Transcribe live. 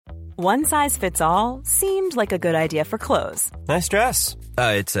One size fits all seemed like a good idea for clothes. Nice dress.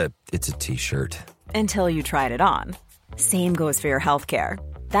 It's a t-shirt. Until you tried it on. Same goes for your healthcare.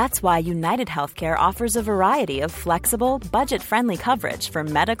 That's why United Healthcare offers a variety of flexible, budget-friendly coverage for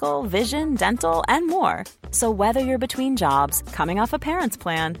medical, vision, dental, and more. So whether you're between jobs, coming off a parent's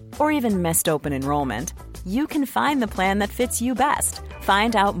plan, or even missed open enrollment, you can find the plan that fits you best.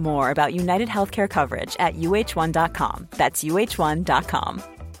 Find out more about United Healthcare coverage at uh1.com. That's uh1.com.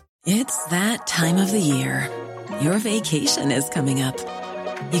 It's that time of the year. Your vacation is coming up.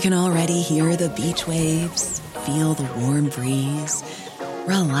 You can already hear the beach waves, feel the warm breeze,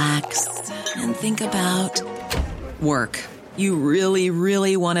 relax, and think about work. You really,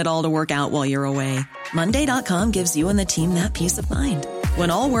 really want it all to work out while you're away. Monday.com gives you and the team that peace of mind.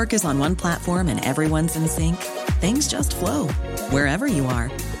 When all work is on one platform and everyone's in sync, things just flow. Wherever you are,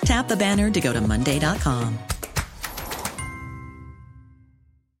 tap the banner to go to Monday.com.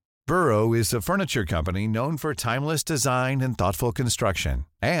 Burrow is a furniture company known for timeless design and thoughtful construction,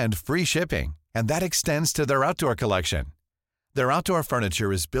 and free shipping, and that extends to their outdoor collection. Their outdoor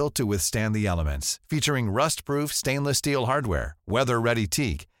furniture is built to withstand the elements, featuring rust-proof stainless steel hardware, weather-ready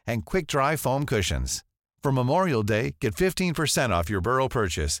teak, and quick-dry foam cushions. For Memorial Day, get 15% off your Burrow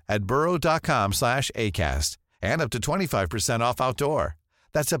purchase at burrow.com/ACAST and up to 25% off outdoor.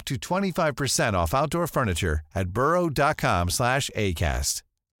 That's up to 25% off outdoor furniture at burrow.com/ACAST.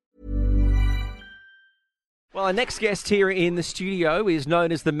 Well, our next guest here in the studio is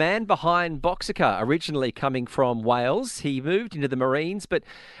known as the man behind Boxica. Originally coming from Wales, he moved into the Marines, but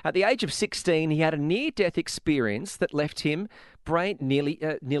at the age of 16, he had a near-death experience that left him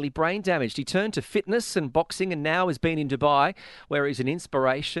nearly brain damaged. He turned to fitness and boxing and now has been in Dubai, where he's an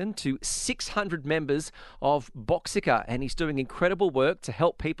inspiration to 600 members of Boxica, and he's doing incredible work to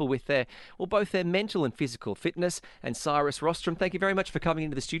help people with both their mental and physical fitness. And Cyrus Rustom, thank you very much for coming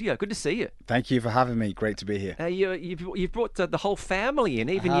into the studio. Good to see you. Thank you for having me. Great to be here. You've brought the whole family in.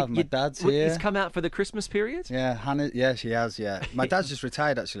 Even my dad's here. He's come out for the Christmas period. Yeah, Hannah. Yeah, she has. Yeah, my dad's just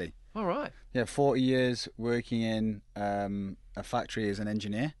retired actually. All right. Yeah, 40 years working in a factory as an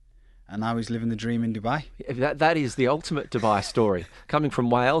engineer, and now he's living the dream in Dubai. That is the ultimate Dubai story. Coming from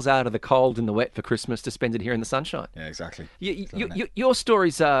Wales out of the cold and the wet for Christmas to spend it here in the sunshine. Yeah, exactly. Your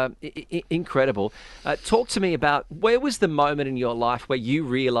stories are incredible. Talk to me about, where was the moment in your life where you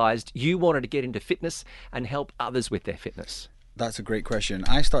realised you wanted to get into fitness and help others with their fitness? That's a great question.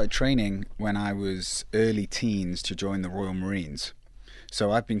 I started training when I was early teens to join the Royal Marines.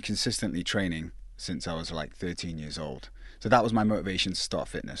 So I've been consistently training since I was like 13 years old. So that was my motivation to start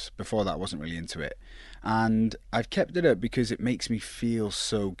fitness. Before that, I wasn't really into it. And I've kept it up because it makes me feel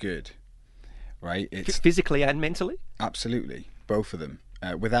so good, right? It's physically and mentally? Absolutely, both of them.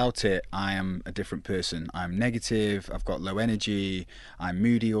 Without it, I am a different person. I'm negative, I've got low energy, I'm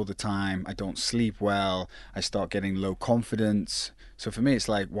moody all the time, I don't sleep well, I start getting low confidence. So for me, it's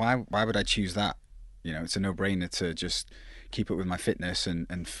like, why would I choose that? You know, it's a no-brainer to just keep up with my fitness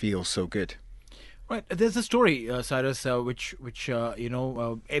and feel so good. Right. There's a story, Cyrus, which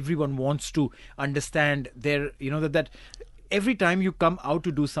everyone wants to understand. That every time you come out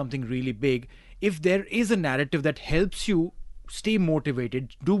to do something really big, if there is a narrative that helps you stay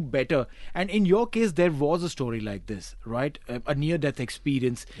motivated, do better. And in your case, there was a story like this, right? A near-death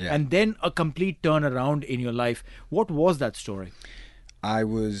experience, and then a complete turnaround in your life. What was that story? I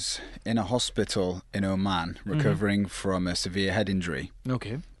was in a hospital in Oman recovering from a severe head injury.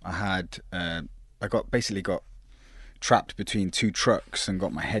 Okay. I got trapped between two trucks and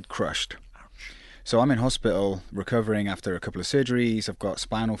got my head crushed. So I'm in hospital recovering after a couple of surgeries. I've got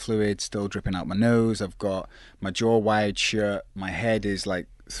spinal fluid still dripping out my nose. I've got my jaw wired shut. My head is like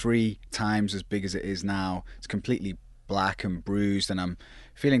 3 times as big as it is now. It's completely black and bruised, and I'm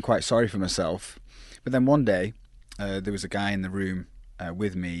feeling quite sorry for myself. But then one day, there was a guy in the room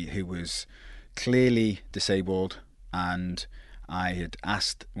with me who was clearly disabled, and I had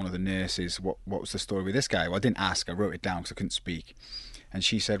asked one of the nurses what was the story with this guy. Well, I didn't ask, I wrote it down because I couldn't speak. And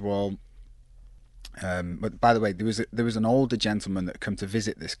she said, well, but by the way, there was an older gentleman that come to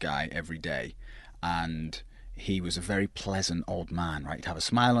visit this guy every day, and he was a very pleasant old man, right? He'd have a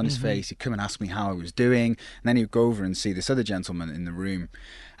smile on his face, he'd come and ask me how I was doing, and then he'd go over and see this other gentleman in the room.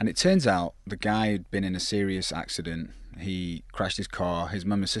 And it turns out the guy had been in a serious accident. He crashed his car, his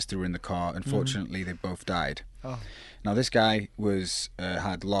mum and sister were in the car. Unfortunately, they both died. Oh. Now this guy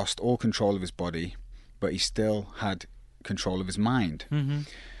had lost all control of his body, but he still had control of his mind.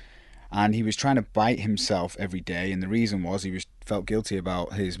 And he was trying to bite himself every day, and the reason was he felt guilty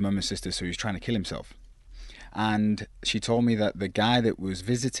about his mum and sister, so he was trying to kill himself. And she told me that the guy that was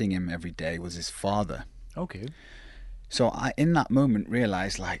visiting him every day was his father. Okay. So I, in that moment,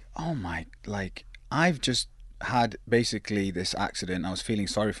 realized like, oh my, like I've just had basically this accident. I was feeling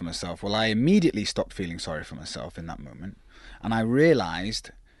sorry for myself. Well, I immediately stopped feeling sorry for myself in that moment. And I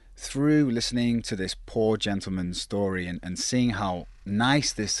realized through listening to this poor gentleman's story and seeing how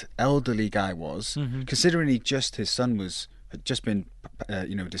nice this elderly guy was, considering his son had just been,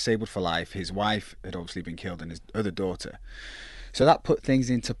 disabled for life. His wife had obviously been killed and his other daughter. So that put things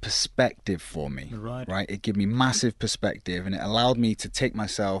into perspective for me, right? It gave me massive perspective, and it allowed me to take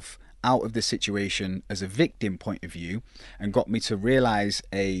myself out of the situation as a victim point of view and got me to realize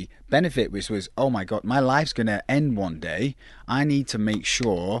a benefit, which was, oh my God, my life's going to end one day. I need to make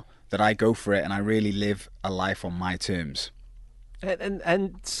sure that I go for it and I really live a life on my terms.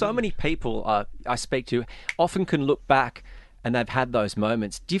 And so many people I speak to often can look back and they've had those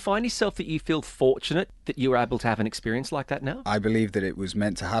moments. Do you find yourself that you feel fortunate that you were able to have an experience like that now? I believe that it was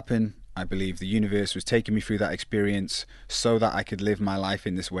meant to happen. I believe the universe was taking me through that experience so that I could live my life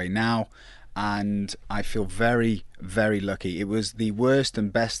in this way now. And I feel very, very lucky. It was the worst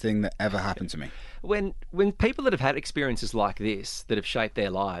and best thing that ever happened to me. When people that have had experiences like this, that have shaped their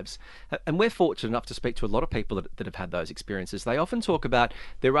lives, and we're fortunate enough to speak to a lot of people that have had those experiences, they often talk about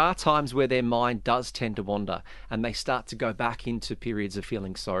there are times where their mind does tend to wander and they start to go back into periods of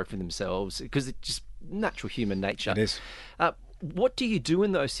feeling sorry for themselves because it's just natural human nature. It is. What do you do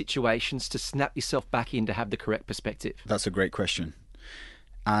in those situations to snap yourself back in to have the correct perspective? That's a great question.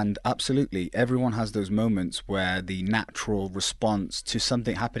 And absolutely, everyone has those moments where the natural response to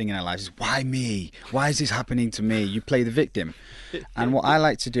something happening in our lives is, why me? Why is this happening to me? You play the victim. And what I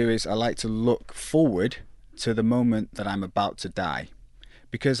like to do is I like to look forward to the moment that I'm about to die.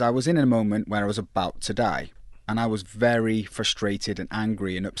 Because I was in a moment where I was about to die. And I was very frustrated and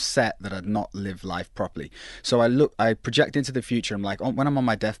angry and upset that I'd not lived life properly. So I project into the future. I'm like, oh, when I'm on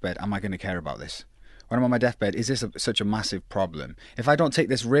my deathbed, am I going to care about this? When I'm on my deathbed, is this such a massive problem? If I don't take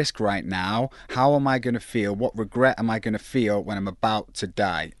this risk right now, how am I going to feel? What regret am I going to feel when I'm about to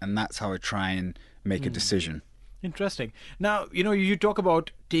die? And that's how I try and make a decision. Interesting. Now, you talk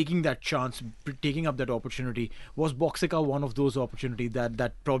about taking that chance, taking up that opportunity. Was Boxica one of those opportunities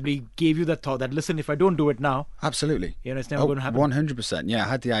that probably gave you that thought that, listen, if I don't do it now... Absolutely. It's never going to happen? 100%. Yeah, I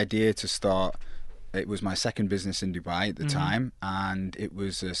had the idea to start... It was my second business in Dubai at the time, and it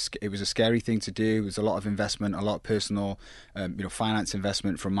was a scary thing to do. It was a lot of investment, a lot of personal, finance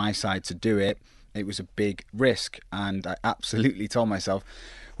investment from my side to do it. It was a big risk, and I absolutely told myself,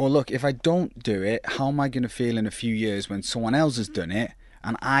 well, look, if I don't do it, how am I going to feel in a few years when someone else has done it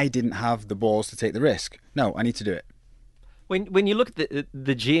and I didn't have the balls to take the risk? No, I need to do it. When you look at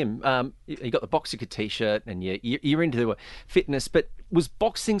the gym, you got the Boxica t-shirt and you're into fitness, but was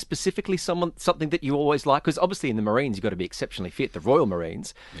boxing specifically something that you always liked? Because obviously in the Marines you've got to be exceptionally fit, the Royal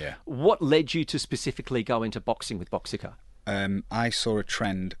Marines. Yeah. What led you to specifically go into boxing with Boxica? I saw a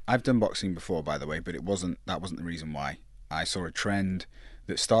trend. I've done boxing before, by the way, but that wasn't the reason why. I saw a trend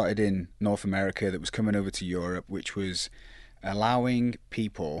that started in North America that was coming over to Europe, which was allowing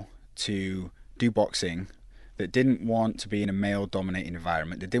people to do boxing that didn't want to be in a male-dominated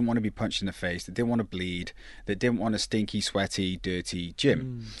environment, that didn't want to be punched in the face, that didn't want to bleed, that didn't want a stinky, sweaty, dirty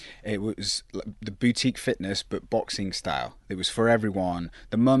gym. It was the boutique fitness, but boxing style. It was for everyone.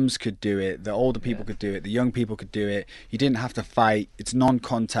 The mums could do it, the older people could do it, the young people could do it. You didn't have to fight. It's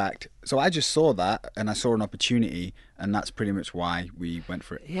non-contact. So I just saw that, and I saw an opportunity, and that's pretty much why we went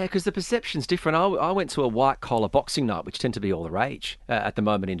for it. Yeah, because the perception's different. I went to a white-collar boxing night, which tend to be all the rage at the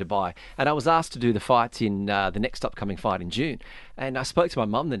moment in Dubai, and I was asked to do the fights in the next upcoming fight in June. And I spoke to my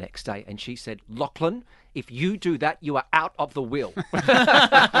mum the next day, and she said, Lachlan, if you do that, you are out of the will.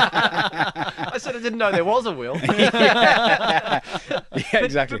 I said I didn't know there was a will. Yeah,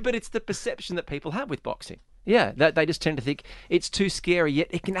 exactly. But it's the perception that people have with boxing. Yeah, they just tend to think it's too scary, yet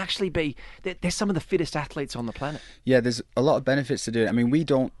it can actually be, they're some of the fittest athletes on the planet. Yeah, there's a lot of benefits to do it. I mean, we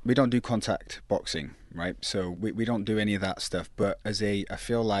don't do contact boxing, right? So we don't do any of that stuff. But I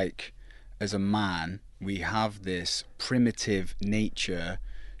feel like as a man, we have this primitive nature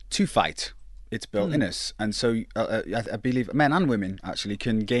to fight. It's built in us. And so I believe men and women actually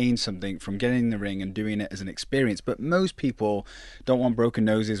can gain something from getting in the ring and doing it as an experience. But most people don't want broken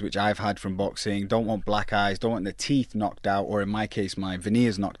noses, which I've had from boxing, don't want black eyes, don't want their teeth knocked out, or in my case, my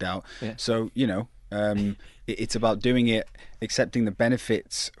veneers knocked out. Yeah. So, it's about doing it, accepting the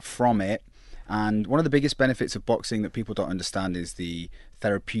benefits from it. And one of the biggest benefits of boxing that people don't understand is the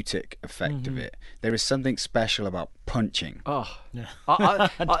therapeutic effect of it. There is something special about punching. Oh, Yeah.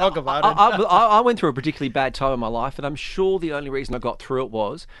 Talk about it. I went through a particularly bad time in my life, and I'm sure the only reason I got through it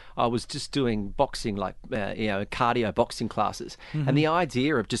was I was just doing boxing, like cardio boxing classes, and the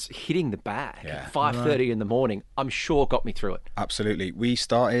idea of just hitting the bag at 5:30 in the morning, I'm sure got me through it. Absolutely. We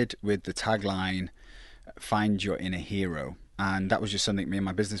started with the tagline, "Find your inner hero." And that was just something me and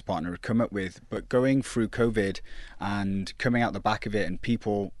my business partner had come up with. But going through COVID and coming out the back of it, and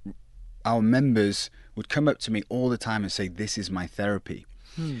people, our members would come up to me all the time and say, "This is my therapy."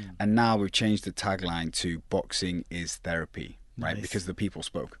 And now we've changed the tagline to "Boxing is therapy," right? Nice. Because the people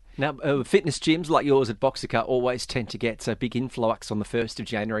spoke. Now, fitness gyms like yours at Boxica always tend to get a big influx on the 1st of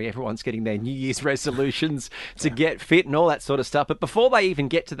January. Everyone's getting their New Year's resolutions to get fit and all that sort of stuff. But before they even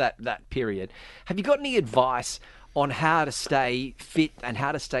get to that period, have you got any advice on how to stay fit and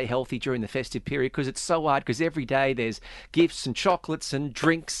how to stay healthy during the festive period? Because it's so hard, because every day there's gifts and chocolates and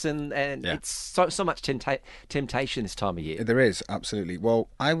drinks and it's so much temptation this time of year. There is, absolutely. Well,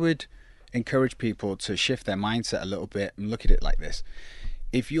 I would encourage people to shift their mindset a little bit and look at it like this.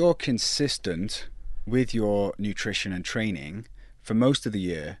 If you're consistent with your nutrition and training for most of the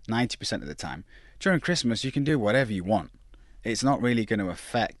year, 90% of the time, during Christmas you can do whatever you want. It's not really going to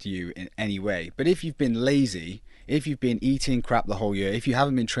affect you in any way. But if you've been lazy, if you've been eating crap the whole year, if you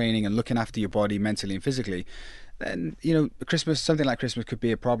haven't been training and looking after your body mentally and physically, then, something like Christmas could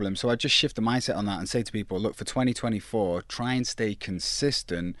be a problem. So I just shift the mindset on that and say to people, look, for 2024, try and stay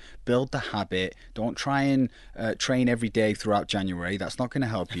consistent, build the habit. Don't try and train every day throughout January. That's not going to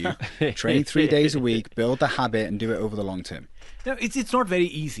help you. Train 3 days a week, build the habit, and do it over the long term. No, it's not very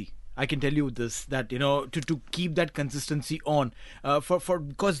easy. I can tell you this, that to keep that consistency on,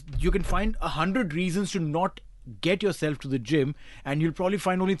 because you can find 100 reasons to not get yourself to the gym, and you'll probably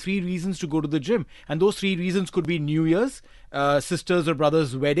find only 3 reasons to go to the gym, and those 3 reasons could be New Year's, sister's or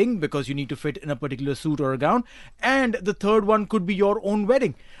brother's wedding, because you need to fit in a particular suit or a gown, and the third one could be your own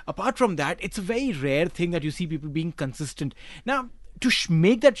wedding. Apart from that, it's a very rare thing that you see people being consistent. Now, to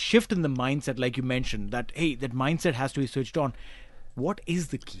make that shift in the mindset, like you mentioned, that hey, that mindset has to be switched on. What is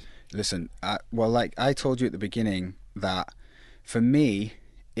the key? Listen, like I told you at the beginning, that for me,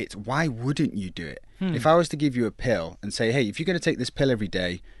 it's why wouldn't you do it? If I was to give you a pill and say, hey, if you're going to take this pill every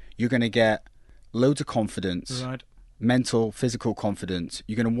day, you're going to get loads of confidence, Right. mental, physical confidence.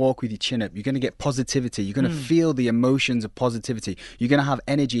 You're going to walk with your chin up. You're going to get positivity. You're going to feel the emotions of positivity. You're going to have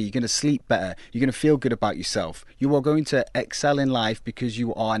energy. You're going to sleep better. You're going to feel good about yourself. You are going to excel in life because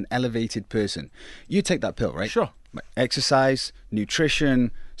you are an elevated person. You take that pill, right? Sure. Exercise,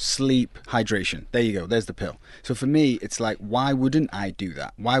 nutrition, sleep, hydration. There you go. There's the pill. So for me, it's like, why wouldn't I do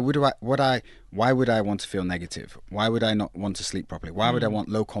that? Why would I want to feel negative? Why would I not want to sleep properly? Why would I want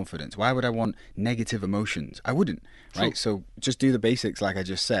low confidence? Why would I want negative emotions? I wouldn't, right? So just do the basics like I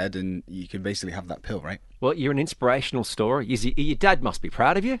just said, and you can basically have that pill, right? Well, you're an inspirational story. Your dad must be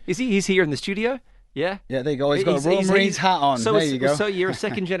proud of you. Is he? He's here in the studio. Yeah. Yeah, there you go. He's got a Royal Marines hat on. So there you go. So you're a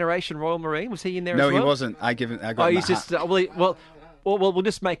second generation Royal Marine. Was he in there No, as well? he wasn't. I got he's that just hat. well, we'll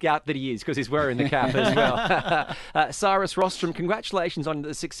just make out that he is, because he's wearing the cap as well. Cyrus Rustom, congratulations on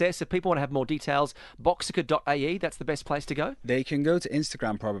the success. If people want to have more details, boxica.ae, that's the best place to go. They can go to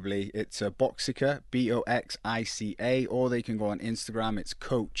Instagram probably. It's Boxica, Boxica, or they can go on Instagram. It's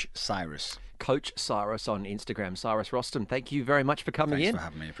Coach Cyrus. Coach Cyrus on Instagram. Cyrus Rustom, thank you very much for coming Thanks in. for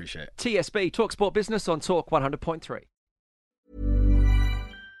having me. Appreciate it. TSB, Talk Sport Business on Talk 100.3.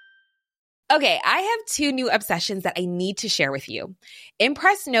 Okay, I have 2 new obsessions that I need to share with you.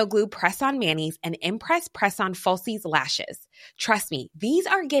 Impress No Glue Press-On Manis and Impress Press-On Falsies Lashes. Trust me, these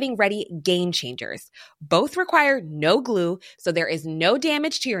are getting ready game changers. Both require no glue, so there is no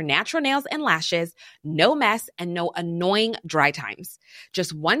damage to your natural nails and lashes, no mess, and no annoying dry times.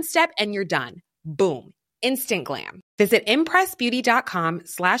 Just one step and you're done. Boom. Instant glam. Visit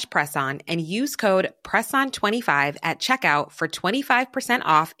impressbeauty.com/presson and use code PRESSON25 at checkout for 25%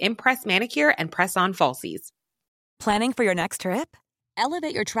 off Impress Manicure and Press-On Falsies. Planning for your next trip?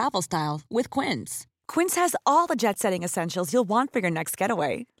 Elevate your travel style with Quince. Quince has all the jet-setting essentials you'll want for your next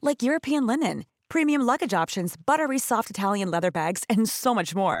getaway, like European linen, premium luggage options, buttery soft Italian leather bags, and so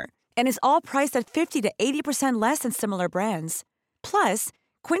much more. And is all priced at 50 to 80% less than similar brands. Plus,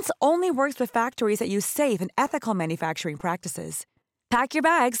 Quince only works with factories that use safe and ethical manufacturing practices. Pack your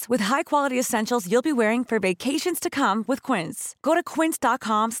bags with high-quality essentials you'll be wearing for vacations to come with Quince. Go to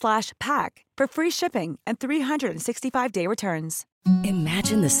quince.com/pack for free shipping and 365-day returns.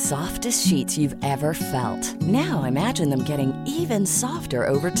 Imagine the softest sheets you've ever felt. Now imagine them getting even softer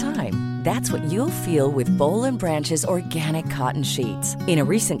over time. That's what you'll feel with Boll & Branch's organic cotton sheets. In a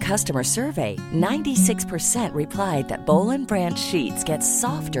recent customer survey, 96% replied that Boll & Branch sheets get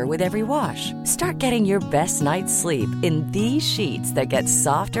softer with every wash. Start getting your best night's sleep in these sheets that get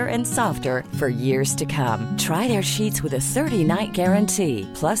softer and softer for years to come. Try their sheets with a 30-night guarantee.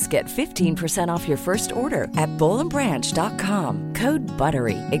 Plus, get 15% off your first order at bollandbranch.com. Code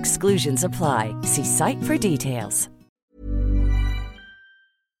BUTTERY. Exclusions apply. See site for details.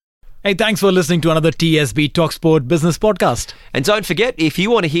 Hey, thanks for listening to another TSB TalkSport Business Podcast. And don't forget, if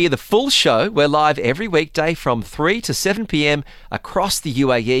you want to hear the full show, we're live every weekday from 3 to 7 p.m. across the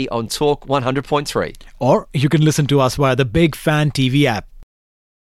UAE on Talk 100.3. Or you can listen to us via the Big Fan TV app.